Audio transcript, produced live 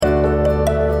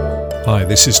Hi,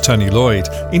 this is Tony Lloyd.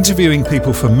 Interviewing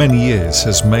people for many years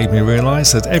has made me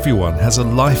realise that everyone has a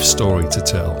life story to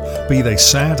tell, be they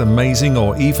sad, amazing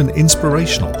or even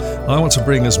inspirational. I want to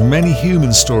bring as many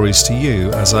human stories to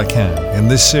you as I can in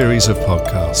this series of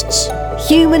podcasts.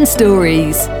 Human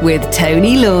Stories with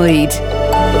Tony Lloyd.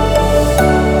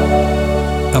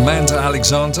 Amanda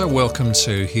Alexander, welcome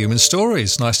to Human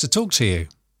Stories. Nice to talk to you.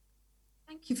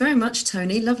 Thank you very much,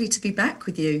 Tony. Lovely to be back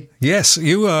with you. Yes,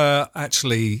 you were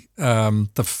actually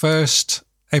the first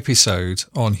episode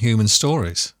on Human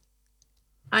Stories.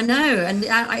 I know, and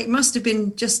it must have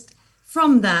been just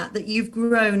from that you've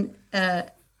grown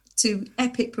to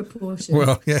epic proportions.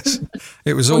 Well, yes,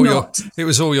 it was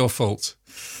all your fault.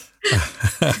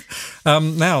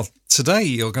 Now,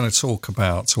 today we're going to talk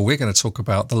about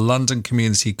the London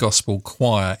Community Gospel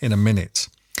Choir in a minute.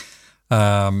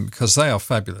 Because they are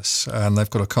fabulous and they've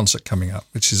got a concert coming up,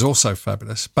 which is also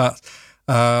fabulous. But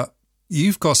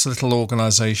you've got a little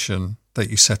organisation that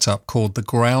you set up called the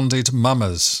Grounded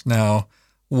Mamas. Now,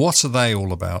 what are they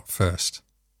all about first?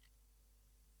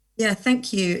 Yeah,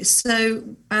 thank you.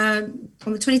 So on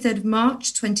the 23rd of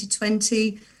March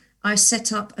 2020, I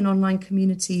set up an online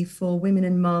community for women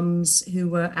and mums who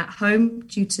were at home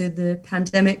due to the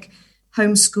pandemic,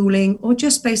 homeschooling, or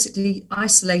just basically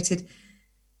isolated.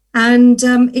 And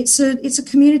it's a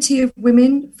community of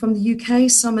women from the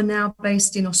UK. Some are now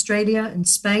based in Australia and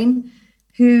Spain,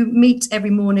 who meet every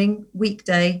morning,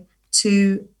 weekday,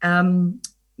 to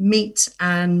meet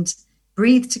and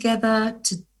breathe together,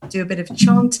 to do a bit of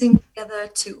chanting together,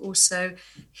 to also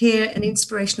hear an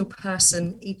inspirational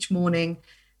person each morning.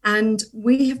 And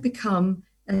we have become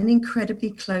an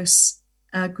incredibly close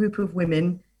group of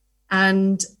women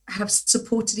and have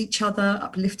supported each other,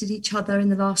 uplifted each other in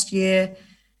the last year.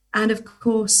 And of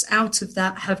course, out of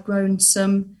that have grown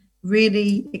some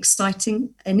really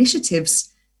exciting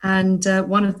initiatives. And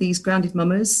one of these Grounded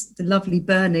Mamas, the lovely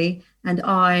Bernie, and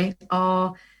I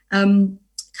are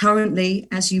currently,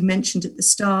 as you mentioned at the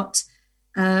start,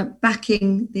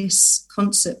 backing this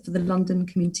concert for the London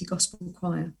Community Gospel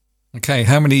Choir. Okay,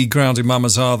 how many Grounded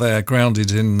Mamas are there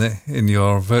grounded in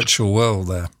your virtual world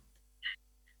there?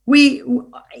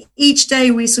 Each day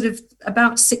we sort of,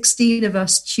 about 16 of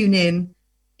us tune in.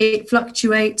 It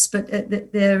fluctuates, but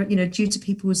they're, due to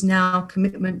people's now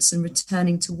commitments and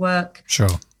returning to work. Sure.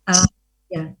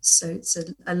 So it's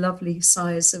a lovely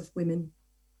size of women.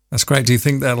 That's great. Do you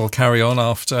think that'll carry on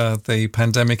after the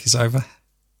pandemic is over?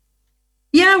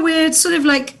 Yeah, we're sort of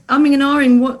like umming and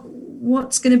ahhing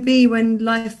what's going to be when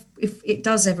life, if it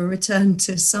does ever return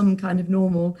to some kind of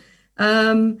normal.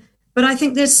 But I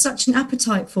think there's such an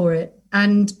appetite for it,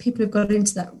 and people have got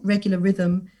into that regular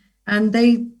rhythm, and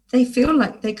they feel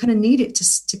like they kind of need it to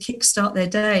kickstart their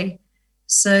day.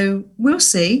 So we'll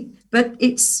see. But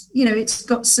it's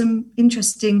got some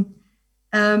interesting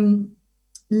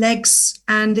legs,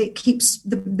 and it keeps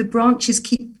the branches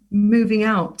keep moving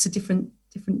out to different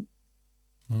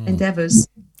endeavours.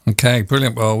 Okay,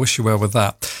 brilliant. Well, I wish you well with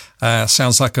that.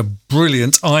 Sounds like a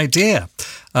brilliant idea.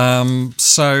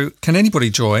 So can anybody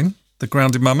join the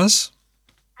Grounded Mamas?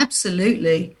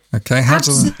 Absolutely. Okay. How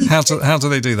do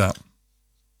they do that?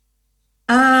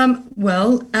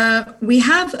 We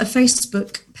have a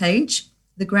Facebook page,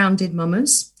 The Grounded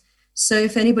Mamas. So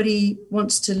if anybody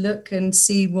wants to look and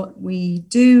see what we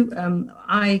do,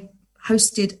 I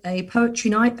hosted a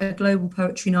poetry night, a global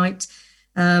poetry night,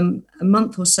 a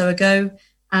month or so ago.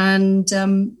 And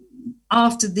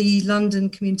after the London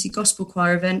Community Gospel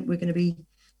Choir event, we're going to be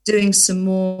doing some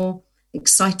more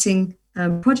exciting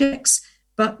projects,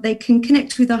 but they can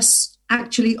connect with us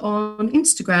actually on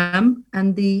Instagram,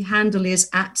 and the handle is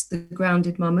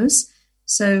 @thegroundedmamas.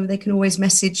 So they can always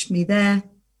message me there,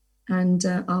 and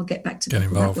I'll get back to them. Get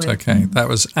involved. Okay, that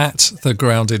was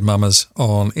 @thegroundedmamas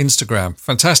on Instagram.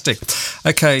 Fantastic.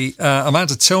 Okay,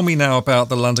 Amanda, tell me now about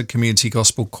the London Community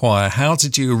Gospel Choir. How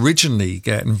did you originally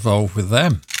get involved with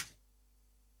them?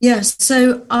 Yes,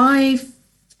 so I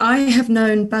have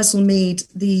known Basil Mead,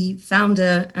 the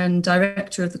founder and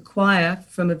director of the choir,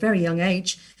 from a very young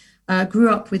age. Grew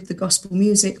up with the gospel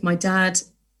music. My dad,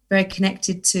 very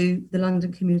connected to the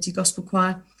London Community Gospel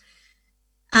Choir.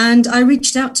 And I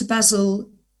reached out to Basil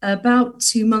about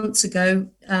 2 months ago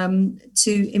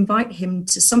to invite him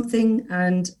to something,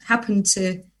 and happened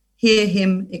to hear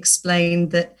him explain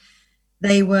that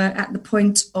they were at the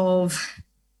point of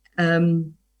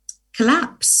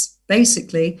collapse,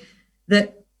 basically,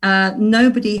 that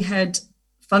nobody had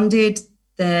funded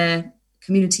their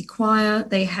community choir.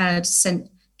 They had sent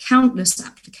countless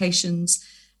applications,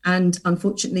 and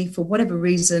unfortunately, for whatever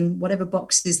reason, whatever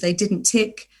boxes they didn't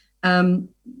tick,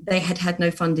 they had no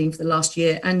funding for the last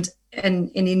year. And and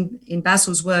in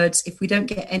Basil's words, if we don't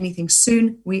get anything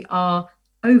soon, we are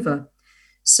over.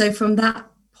 So from that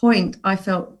point, I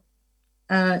felt,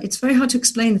 it's very hard to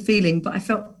explain the feeling, but I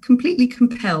felt completely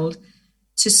compelled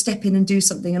to step in and do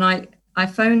something. And I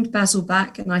phoned Basil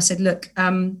back and I said, look,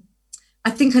 I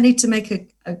think I need to make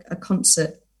a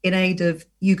concert in aid of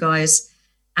you guys,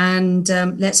 and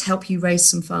let's help you raise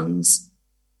some funds.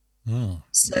 Oh.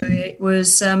 So it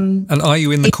was... and are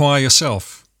you in the choir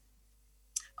yourself?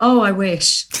 Oh, I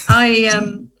wish.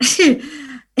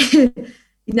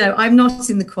 No, I'm not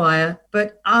in the choir,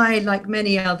 but I, like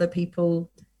many other people,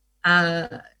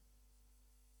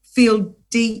 feel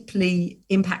deeply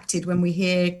impacted when we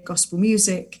hear gospel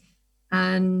music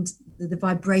and the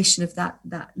vibration of that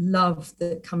love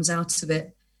that comes out of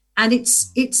it. And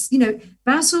it's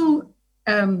Basil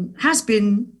has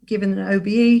been given an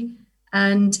OBE,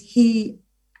 and he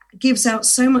gives out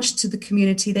so much to the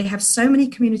community. They have so many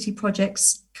community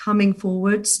projects coming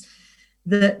forwards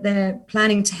that they're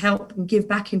planning to help and give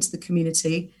back into the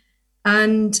community.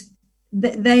 And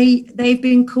they've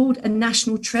been called a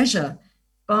national treasure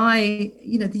by,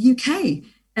 the UK.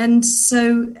 And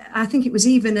so I think it was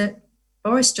even at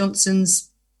Boris Johnson's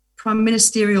prime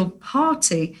ministerial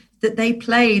party that they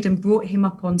played and brought him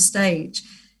up on stage.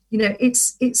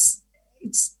 It's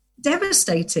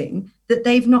devastating that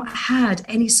they've not had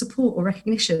any support or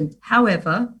recognition.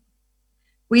 However,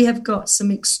 we have got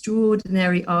some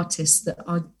extraordinary artists that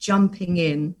are jumping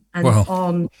in and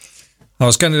on. I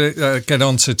was going to get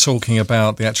on to talking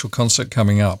about the actual concert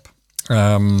coming up.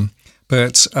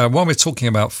 But while we're talking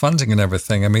about funding and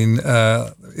everything, I mean,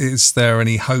 is there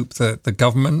any hope that the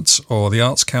government or the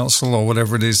Arts Council or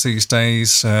whatever it is these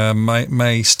days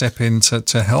may step in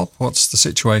to help? What's the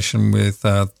situation with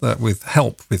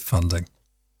help with funding?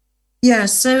 Yeah,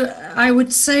 so I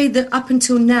would say that up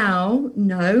until now,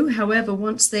 no. However,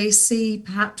 once they see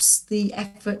perhaps the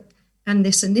effort and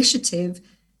this initiative,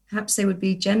 perhaps they would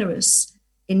be generous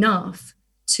enough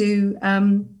to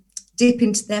dip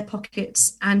into their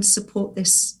pockets and support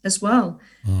this as well.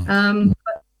 But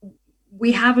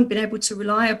we haven't been able to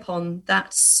rely upon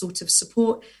that sort of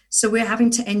support. So we're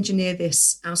having to engineer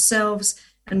this ourselves,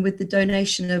 and with the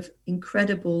donation of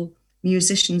incredible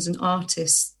musicians and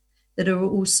artists that are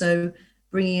also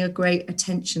bringing a great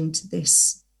attention to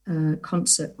this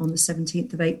concert on the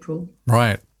 17th of April.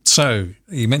 Right. So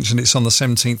you mentioned it's on the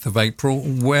 17th of April.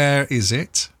 Where is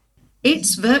it?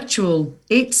 It's virtual.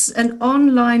 It's an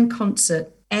online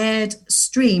concert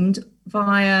streamed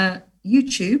via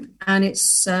YouTube. And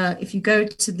it's if you go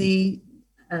to the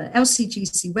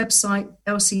LCGC website,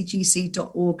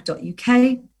 lcgc.org.uk,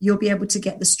 you'll be able to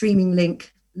get the streaming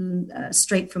link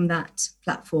straight from that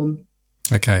platform.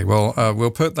 Okay, well, we'll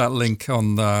put that link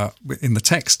on in the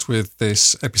text with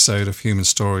this episode of Human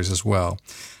Stories as well.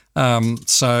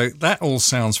 So that all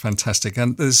sounds fantastic,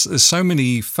 and there's so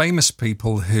many famous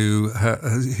people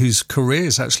whose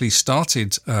careers actually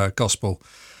started gospel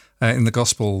in the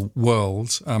gospel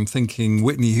world. I'm thinking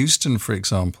Whitney Houston, for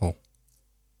example.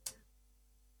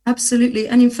 Absolutely,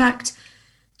 and in fact,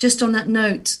 just on that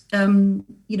note,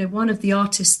 one of the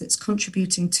artists that's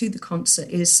contributing to the concert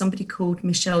is somebody called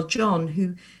Michelle John,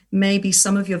 who maybe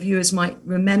some of your viewers might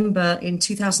remember in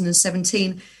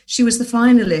 2017. She was the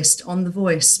finalist on The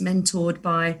Voice, mentored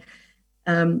by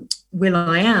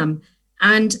will.i.am.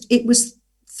 And it was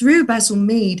through Basil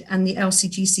Mead and the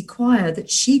LCGC choir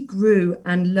that she grew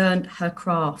and learned her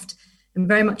craft, and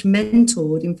very much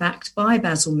mentored, in fact, by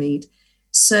Basil Mead.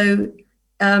 So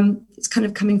it's kind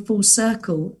of coming full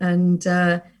circle. And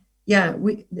the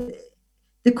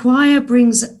choir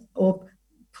brings or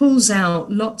pulls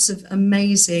out lots of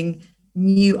amazing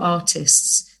new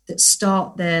artists that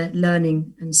start their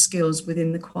learning and skills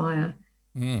within the choir.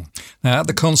 Now, at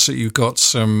the concert, you've got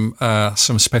some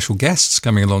special guests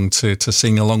coming along to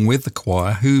sing along with the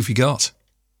choir. Who have you got?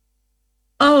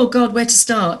 Oh, God, where to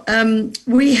start?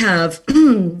 We have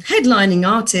headlining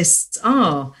artists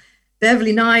are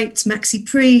Beverly Knight, Maxi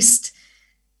Priest,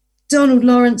 Donald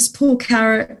Lawrence, Paul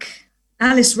Carrack,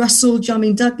 Alice Russell,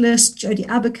 Jamin Douglas, Jodie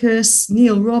Abacus,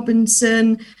 Neil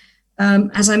Robinson,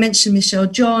 as I mentioned, Michelle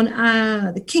John,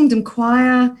 the Kingdom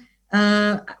Choir.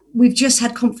 We've just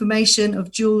had confirmation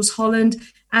of Jules Holland.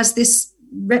 As this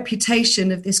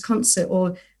reputation of this concert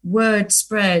or word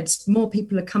spreads, more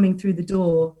people are coming through the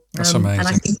door. That's amazing. And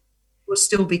I think will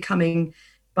still be coming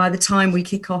by the time we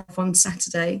kick off on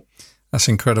Saturday. That's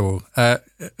incredible.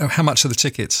 How much are the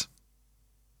tickets?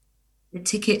 The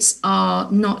tickets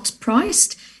are not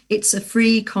priced. It's a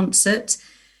free concert.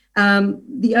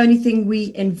 The only thing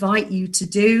we invite you to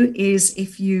do is,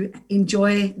 if you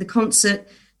enjoy the concert,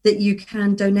 that you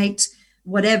can donate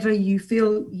whatever you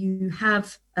feel you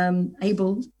have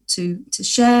able to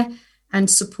share and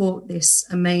support this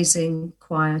amazing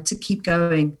choir to keep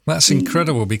going. That's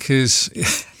incredible, because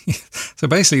so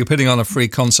basically you're putting on a free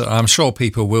concert. I'm sure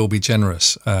people will be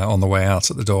generous on the way out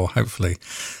at the door, hopefully.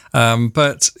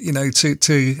 But,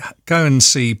 to go and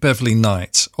see Beverly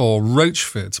Knight or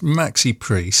Roachford, Maxi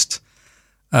Priest,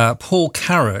 Paul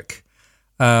Carrack,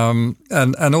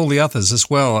 and all the others as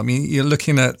well. I mean, you're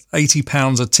looking at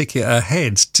 £80 a ticket a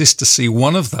head just to see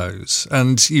one of those,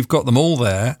 and you've got them all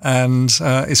there, and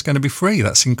it's going to be free.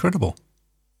 That's incredible.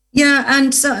 Yeah,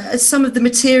 and some of the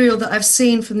material that I've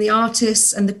seen from the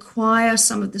artists and the choir,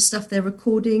 some of the stuff they're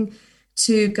recording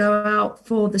to go out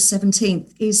for the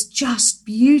 17th is just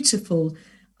beautiful.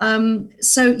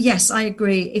 So yes, I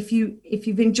agree. If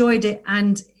you've enjoyed it,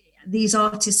 and these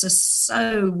artists are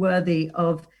so worthy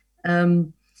of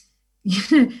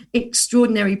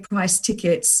extraordinary price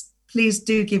tickets, please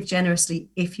do give generously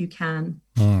if you can.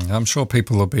 I'm sure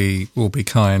people will be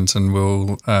kind and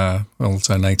will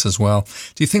donate as well.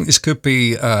 Do you think this could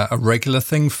be a regular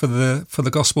thing for the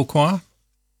gospel choir?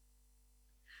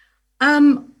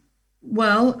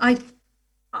 Well,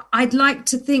 I'd like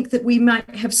to think that we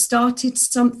might have started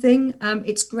something.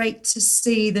 It's great to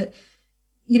see that,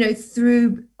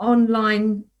 through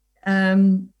online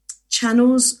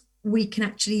channels, we can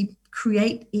actually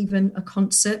create even a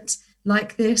concert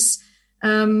like this.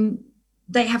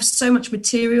 They have so much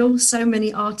material, so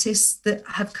many artists that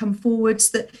have come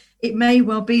forwards, that it may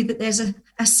well be that there's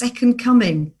a second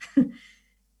coming.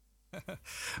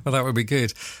 Well, that would be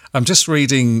good. I'm just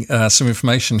reading some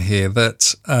information here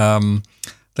that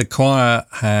the choir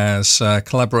has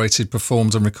collaborated,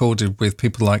 performed and recorded with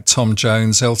people like Tom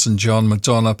Jones, Elton John,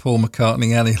 Madonna, Paul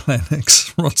McCartney, Annie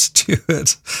Lennox, Rod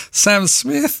Stewart, Sam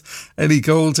Smith, Ellie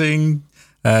Goulding,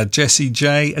 Jessie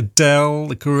J, Adele,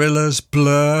 the Gorillaz,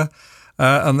 Blur,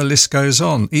 and the list goes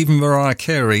on. Even Mariah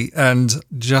Carey and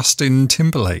Justin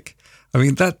Timberlake. I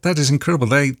mean, that is incredible.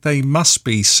 They must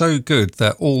be so good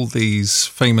that all these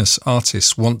famous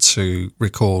artists want to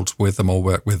record with them or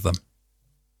work with them.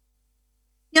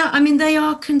 Yeah, I mean, they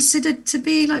are considered to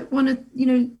be like one of,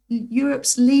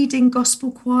 Europe's leading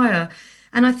gospel choir.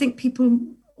 And I think people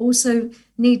also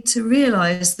need to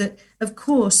realise that, of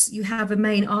course, you have a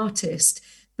main artist,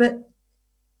 but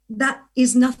that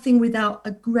is nothing without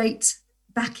a great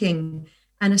backing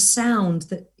and a sound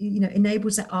that,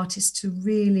 enables that artist to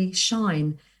really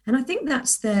shine. And I think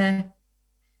that's their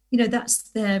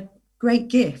great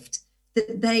gift,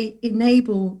 that they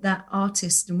enable that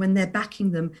artist, and when they're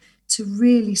backing them, to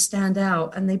really stand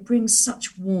out, and they bring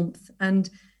such warmth. And,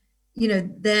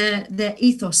 their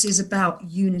ethos is about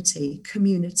unity,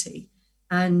 community,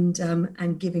 and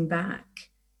giving back.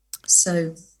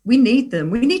 So we need them.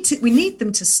 We need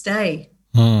them to stay.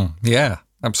 Yeah.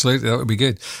 Absolutely, that would be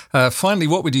good. Finally,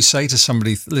 what would you say to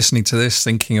somebody listening to this,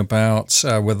 thinking about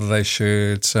whether they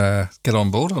should get on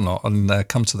board or not and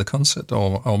come to the concert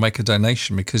or make a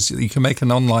donation? Because you can make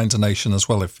an online donation as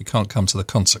well if you can't come to the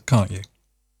concert, can't you?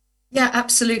 Yeah,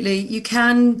 absolutely. You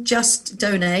can just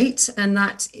donate, and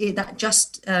that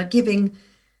Just Giving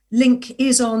link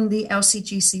is on the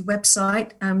LCGC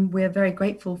website, and we're very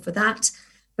grateful for that.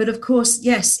 But of course,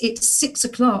 yes, it's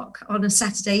 6:00 on a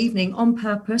Saturday evening on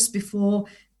purpose before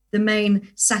the main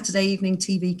Saturday evening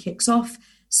TV kicks off.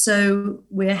 So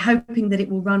we're hoping that it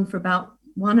will run for about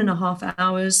 1.5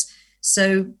 hours.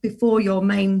 So before your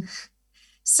main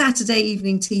Saturday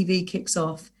evening TV kicks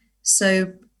off.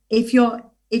 So if you're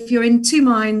in two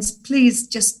minds, please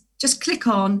just click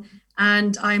on,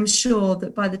 and I'm sure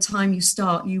that by the time you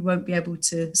start, you won't be able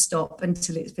to stop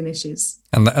until it finishes.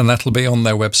 And that'll be on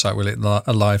their website, will it?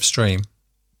 A live stream?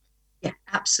 Yeah,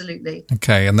 absolutely.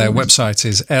 Okay, and their website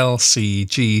is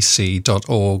lcgc.org.uk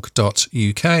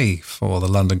for the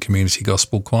London Community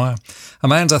Gospel Choir.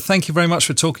 Amanda, thank you very much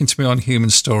for talking to me on Human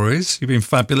Stories. You've been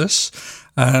fabulous,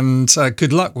 and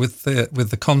good luck with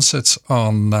the concert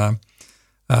on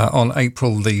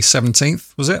April the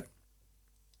 17th, was it?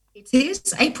 It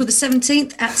is April the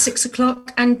 17th at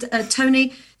 6:00. And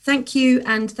Tony, thank you,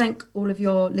 and thank all of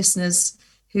your listeners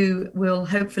who will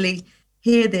hopefully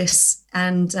hear this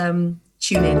and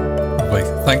tune in. Lovely.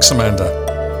 Thanks, Amanda.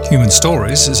 Human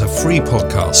Stories is a free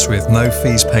podcast with no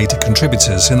fees paid to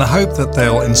contributors in the hope that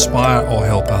they'll inspire or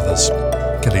help others.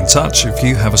 Get in touch if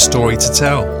you have a story to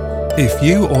tell. If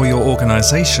you or your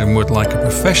organisation would like a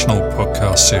professional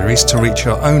podcast series to reach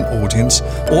your own audience,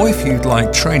 or if you'd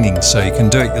like training so you can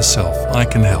do it yourself, I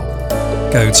can help.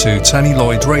 Go to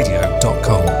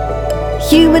TonyLloydRadio.com.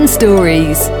 Human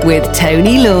Stories with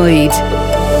Tony Lloyd.